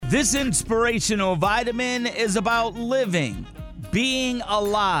This inspirational vitamin is about living, being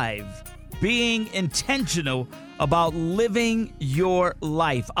alive, being intentional about living your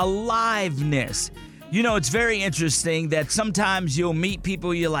life, aliveness. You know, it's very interesting that sometimes you'll meet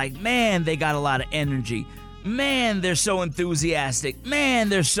people, you're like, man, they got a lot of energy. Man, they're so enthusiastic. Man,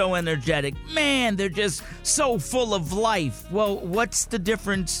 they're so energetic. Man, they're just so full of life. Well, what's the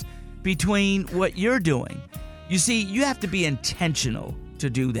difference between what you're doing? You see, you have to be intentional to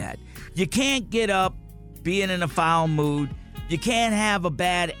do that. You can't get up being in a foul mood. You can't have a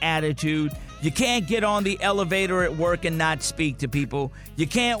bad attitude. You can't get on the elevator at work and not speak to people. You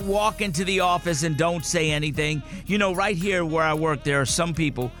can't walk into the office and don't say anything. You know, right here where I work, there are some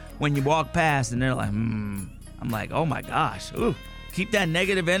people, when you walk past and they're like, I'm like, oh my gosh, ooh, keep that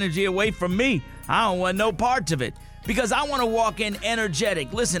negative energy away from me. I don't want no parts of it because I want to walk in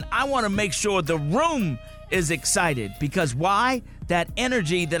energetic. Listen, I want to make sure the room is excited because why? That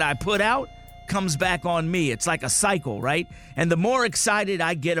energy that I put out comes back on me. It's like a cycle, right? And the more excited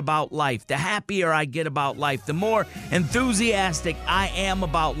I get about life, the happier I get about life, the more enthusiastic I am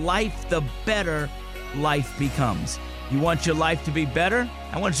about life, the better life becomes. You want your life to be better?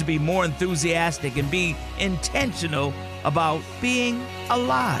 I want you to be more enthusiastic and be intentional about being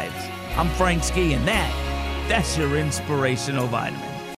alive. I'm Frank Ski, and that's your inspirational vitamin.